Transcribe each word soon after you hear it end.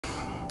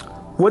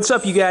What's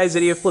up, you guys?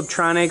 At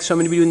Fliptroniks. So I'm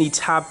going to be doing the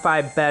top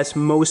 5 best,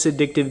 most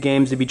addictive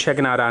games to be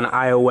checking out on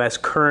iOS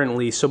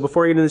currently. So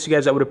before I get into this, you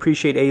guys, I would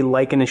appreciate a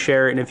like and a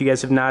share. And if you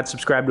guys have not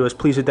subscribed to us,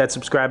 please hit that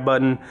subscribe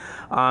button.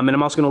 And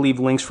I'm also going to leave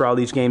links for all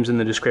these games in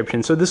the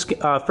description. So this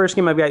first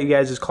game I've got, you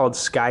guys, is called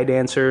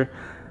Skydancer.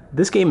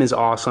 This game is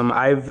awesome.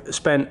 I've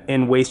spent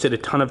and wasted a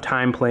ton of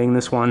time playing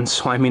this one,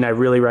 so I mean, I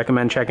really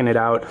recommend checking it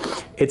out.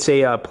 It's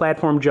a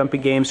platform jumping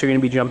game, so you're going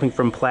to be jumping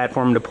from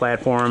platform to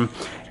platform,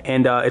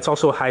 and it's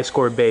also a high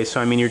score based, so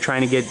I mean, you're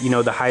trying to get, you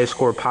know, the highest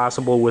score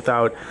possible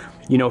without,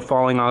 you know,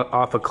 falling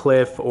off a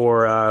cliff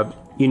or,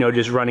 you know,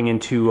 just running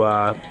into,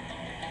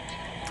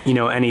 you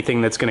know,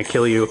 anything that's going to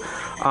kill you.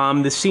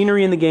 The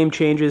scenery in the game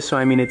changes, so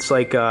I mean, it's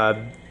like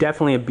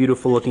definitely a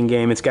beautiful looking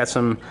game. It's got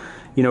some,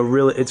 you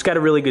know, it's got a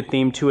really good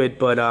theme to it,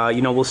 but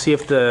you know, we'll see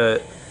if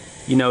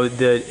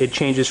it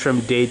changes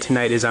from day to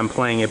night as I'm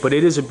playing it. But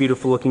it is a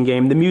beautiful looking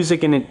game. The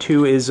music in it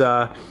too is,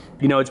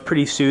 you know, it's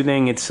pretty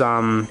soothing. It's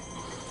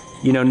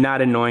you know,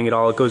 not annoying at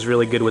all. It goes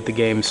really good with the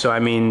game. So I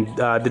mean,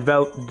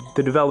 the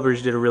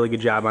developers did a really good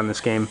job on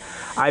this game.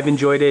 I've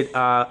enjoyed it.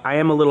 I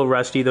am a little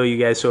rusty though, you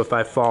guys. So if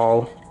I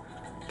fall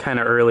kind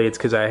of early, it's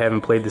because I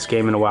haven't played this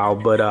game in a while.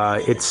 But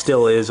it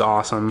still is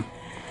awesome.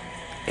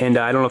 And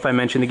I don't know if I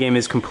mentioned the game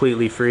is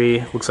completely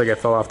free. Looks like I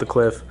fell off the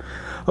cliff.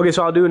 Okay,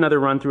 so I'll do another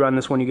run through on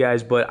this one, you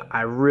guys, but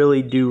I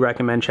really do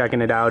recommend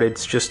checking it out.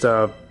 It's just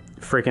a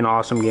freaking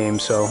awesome game,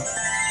 so.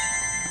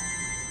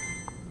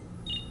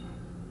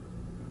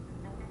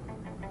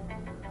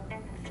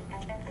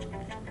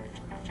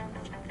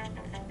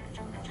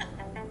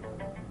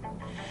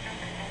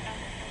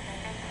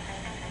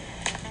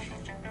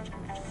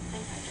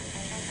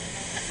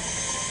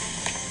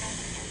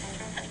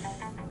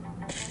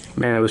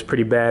 Man, it was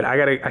pretty bad. I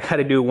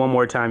gotta do it one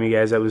more time, you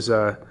guys. That was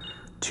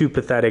too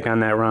pathetic on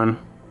that run.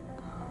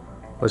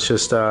 Let's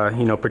just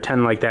you know,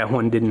 pretend like that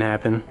one didn't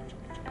happen.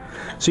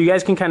 So you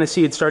guys can kind of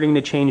see it's starting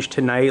to change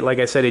tonight. Like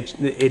I said,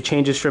 it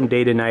changes from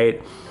day to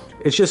night.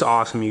 It's just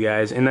awesome, you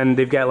guys. And then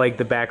they've got like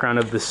the background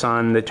of the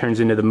sun that turns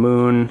into the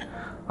moon.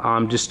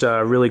 Just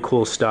really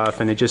cool stuff,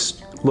 and it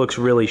just looks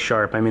really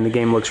sharp. I mean, the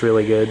game looks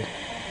really good.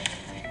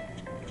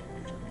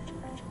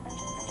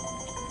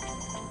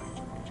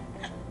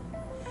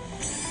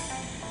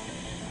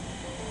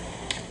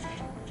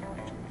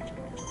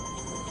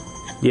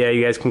 Yeah,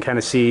 you guys can kind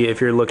of see, if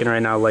you're looking right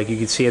now, like you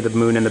can see the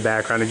moon in the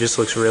background. It just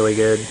looks really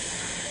good.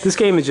 This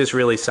game is just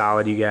really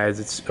solid, you guys.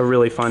 It's a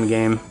really fun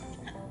game.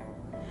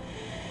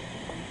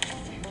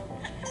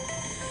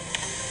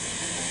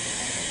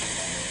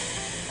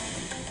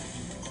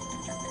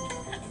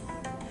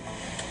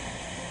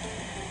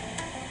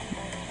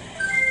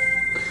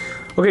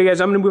 Okay,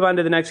 guys, I'm going to move on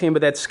to the next game,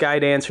 but that's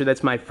Skydancer.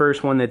 That's my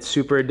first one that's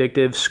super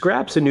addictive.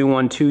 Scrap's a new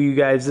one, too, you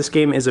guys. This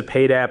game is a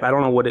paid app. I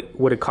don't know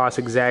what it costs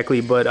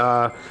exactly,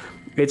 but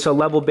it's a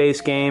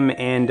level-based game,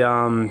 and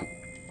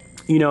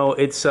you know,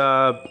 it's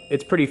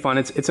pretty fun.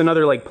 It's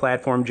another like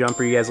platform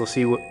jumper. You guys will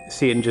see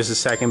it in just a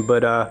second,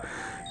 but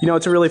you know,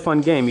 it's a really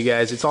fun game, you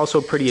guys. It's also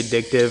pretty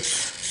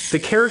addictive. The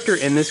character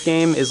in this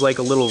game is like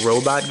a little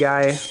robot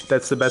guy.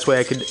 That's the best way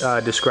I could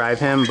describe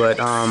him, but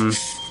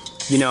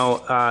you know,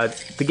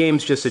 the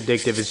game's just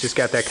addictive. It's just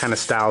got that kind of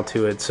style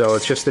to it, so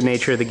it's just the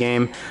nature of the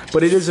game.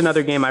 But it is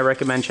another game I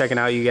recommend checking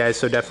out, you guys,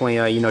 so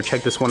definitely you know,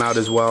 check this one out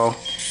as well.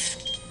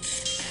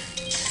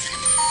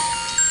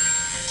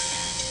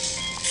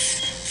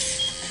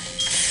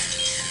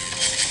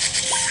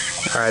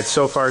 Alright,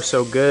 so far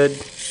so good.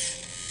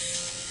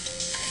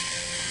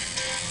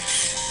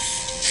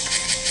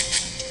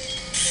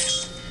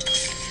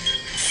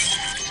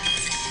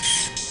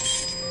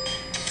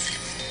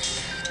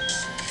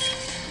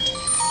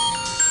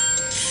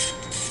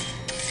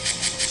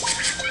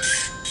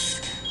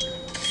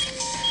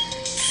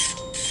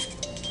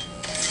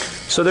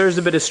 So there's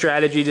a bit of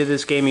strategy to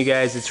this game, you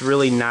guys. It's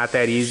really not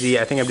that easy.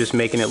 I think I'm just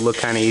making it look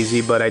kind of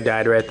easy, but I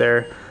died right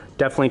there.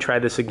 Definitely try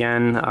this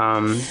again.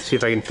 See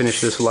if I can finish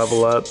this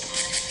level up.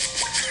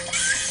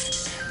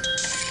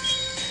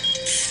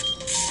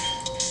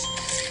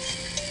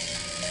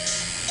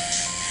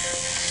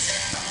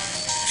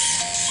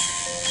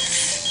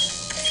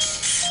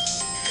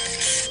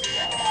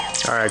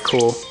 Alright,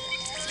 cool.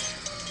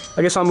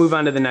 I guess I'll move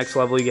on to the next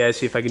level, you guys,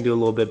 see if I can do a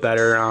little bit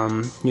better.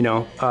 You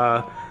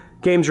know,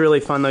 game's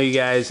really fun though, you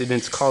guys, and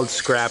it's called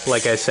Scrap.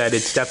 Like I said,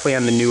 it's definitely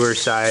on the newer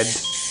side.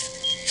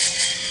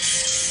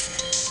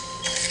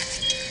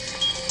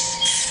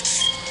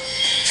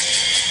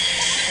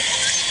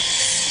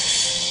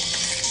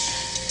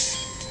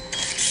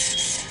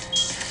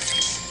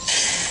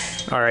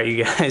 All right,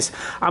 you guys,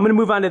 I'm going to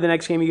move on to the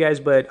next game, you guys,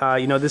 but,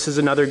 you know, this is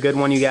another good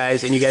one, you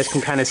guys, and you guys can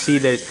kind of see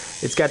that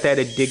it's got that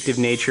addictive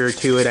nature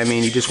to it. I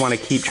mean, you just want to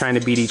keep trying to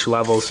beat each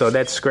level, so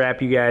that's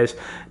Scrap, you guys.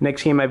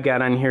 Next game I've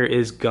got on here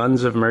is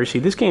Guns of Mercy.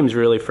 This game is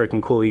really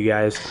freaking cool, you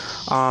guys.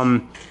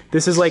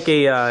 This is like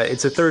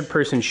it's a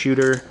third-person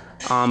shooter,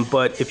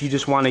 but if you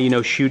just want to, you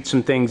know, shoot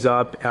some things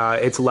up,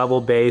 it's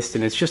level-based,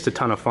 and it's just a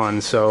ton of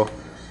fun, so,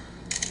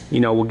 you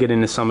know, we'll get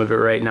into some of it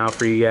right now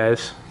for you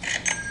guys.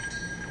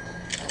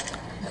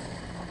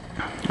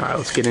 Alright,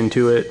 let's get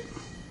into it.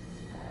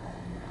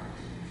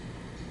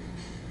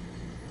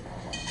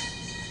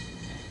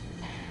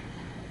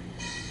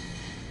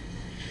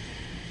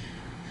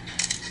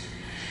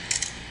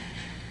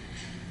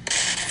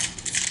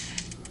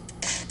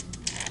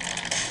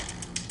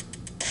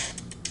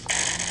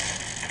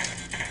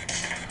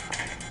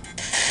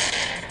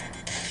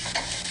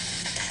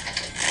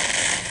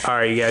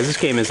 Alright, you guys, this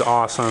game is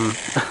awesome.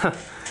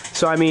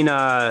 So, I mean,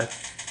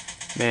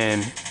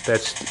 man,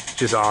 that's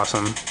just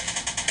awesome.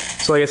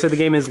 So like I said, the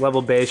game is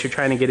level based. You're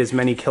trying to get as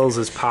many kills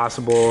as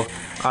possible.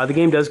 The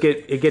game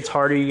gets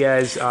harder, you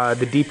guys.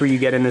 The deeper you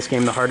get in this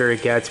game, the harder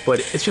it gets, but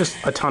it's just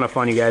a ton of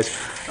fun, you guys.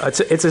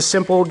 It's a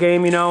simple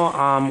game, you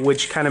know,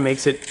 which kind of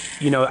makes it,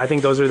 you know, I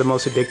think those are the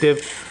most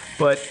addictive,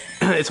 but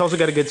it's also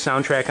got a good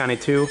soundtrack on it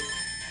too,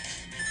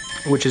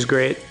 which is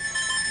great.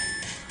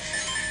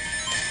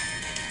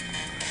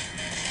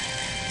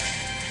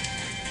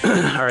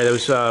 Alright, that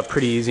was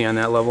pretty easy on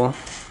that level.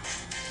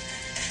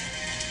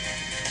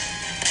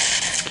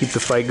 Keep the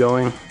fight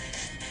going.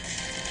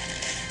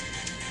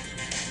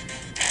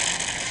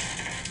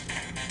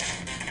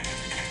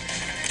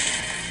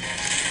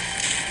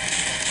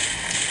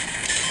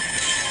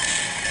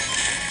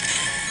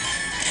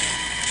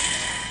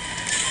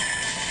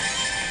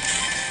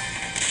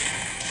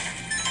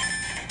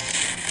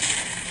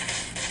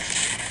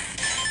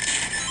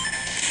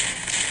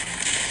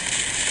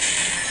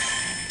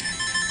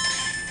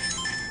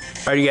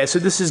 Alright, you guys, so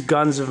this is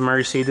Guns of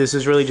Mercy. This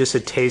is really just a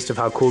taste of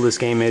how cool this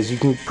game is. You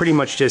can pretty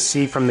much just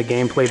see from the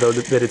gameplay, though,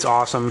 that it's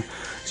awesome.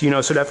 So, you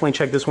know, so definitely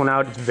check this one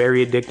out. It's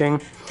very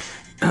addicting.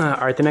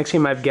 Alright, the next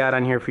game I've got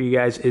on here for you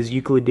guys is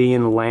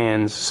Euclidean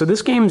Lands. So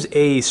this game's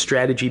a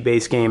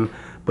strategy-based game,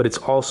 but it's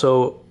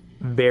also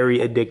very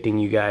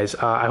addicting, you guys.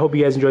 I hope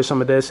you guys enjoy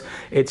some of this.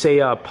 It's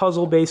a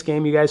puzzle-based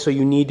game, you guys, so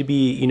you need to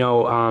be, you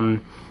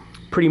know,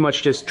 pretty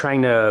much just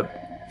trying to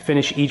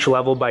finish each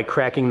level by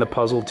cracking the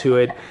puzzle to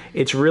it.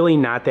 It's really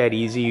not that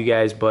easy, you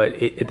guys, but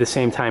at the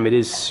same time, it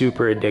is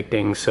super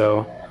addicting.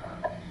 So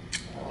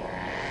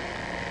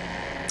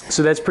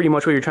that's pretty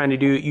much what you're trying to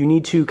do. You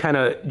need to kind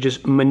of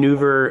just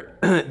maneuver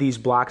these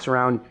blocks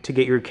around to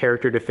get your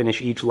character to finish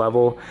each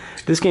level.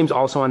 This game's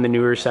also on the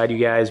newer side, you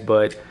guys,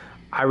 but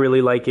I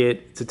really like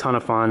it. It's a ton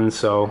of fun,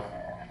 so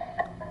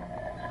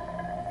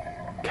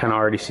kind of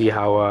already see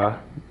how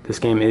this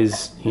game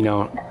is, you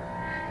know,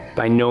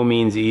 by no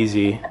means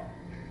easy.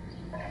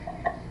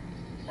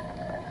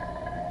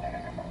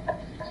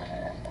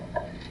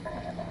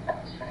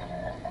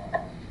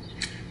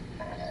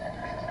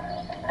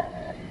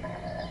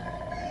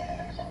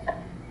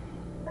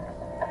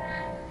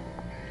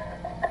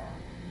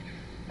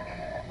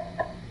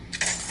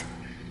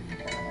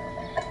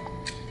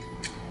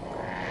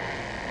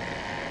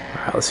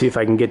 Let's see if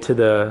I can get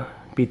to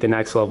beat the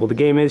next level. The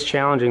game is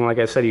challenging, like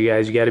I said, you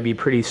guys. You got to be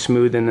pretty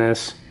smooth in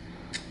this.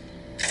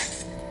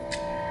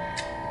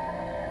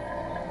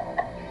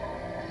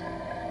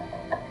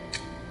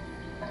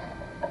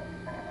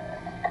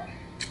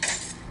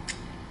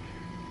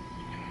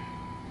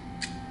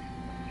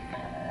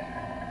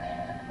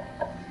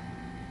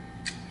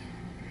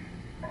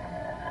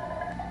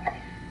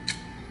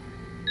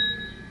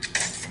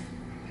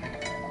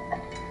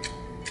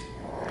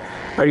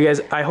 Alright, you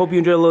guys, I hope you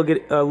enjoyed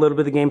a little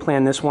bit of the gameplay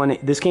on this one.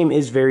 This game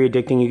is very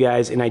addicting, you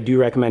guys, and I do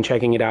recommend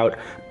checking it out,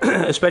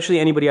 especially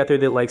anybody out there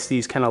that likes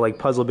these kind of like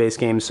puzzle-based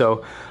games.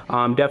 So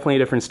definitely a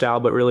different style,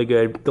 but really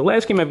good. The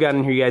last game I've got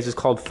in here, you guys, is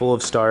called Full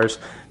of Stars.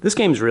 This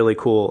game's really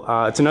cool.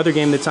 It's another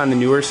game that's on the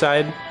newer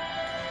side,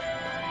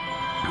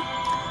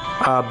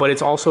 but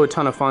it's also a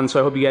ton of fun, so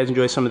I hope you guys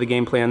enjoy some of the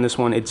gameplay on this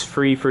one. It's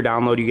free for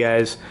download, you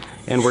guys,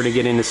 and we're going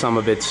to get into some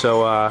of it.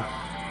 So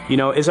you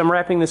know, as I'm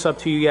wrapping this up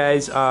to you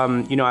guys,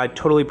 you know, I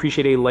totally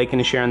appreciate a like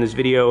and a share on this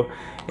video.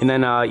 And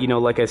then, you know,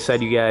 like I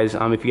said, you guys,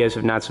 if you guys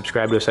have not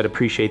subscribed to us, I'd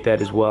appreciate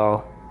that as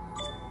well.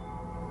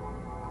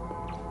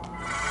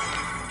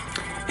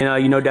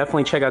 And, you know,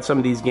 definitely check out some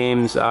of these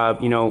games,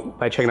 you know,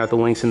 by checking out the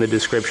links in the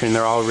description.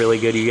 They're all really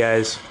good, you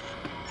guys.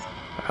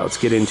 All right, let's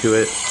get into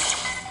it.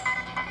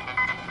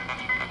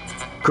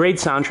 Great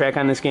soundtrack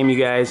on this game, you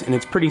guys, and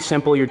it's pretty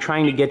simple. You're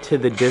trying to get to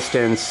the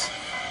distance.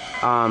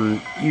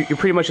 You're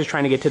pretty much just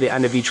trying to get to the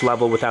end of each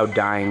level without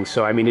dying,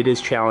 so I mean it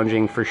is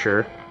challenging for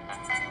sure.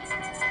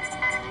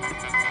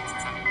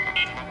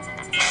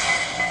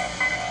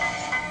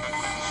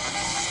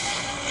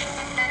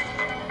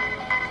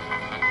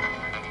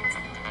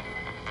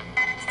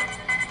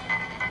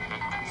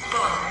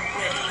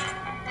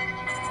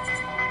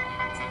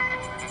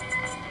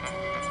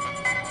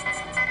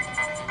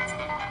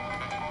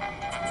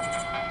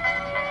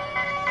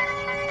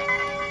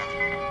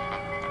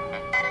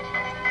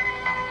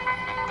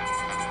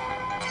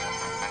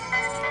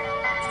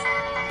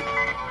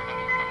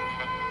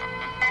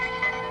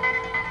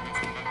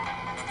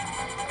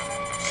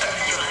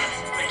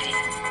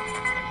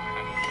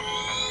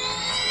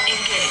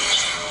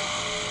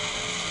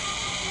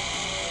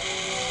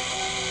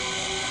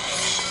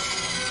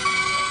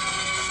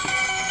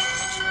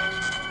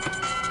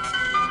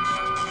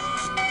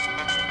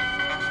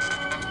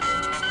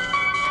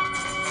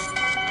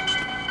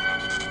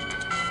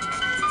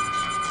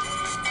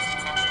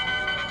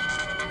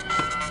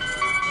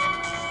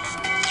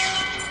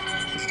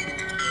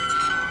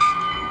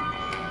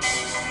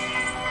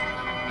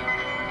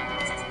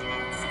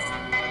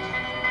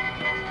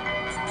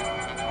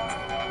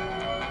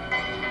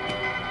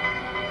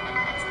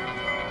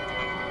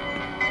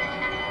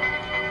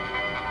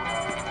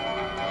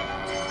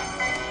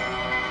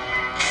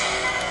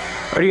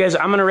 Alright guys,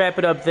 I'm going to wrap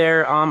it up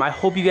there. I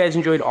hope you guys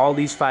enjoyed all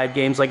these 5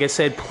 games. Like I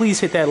said, please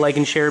hit that like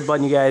and share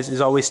button, you guys.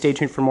 As always, stay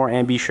tuned for more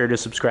and be sure to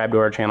subscribe to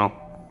our channel.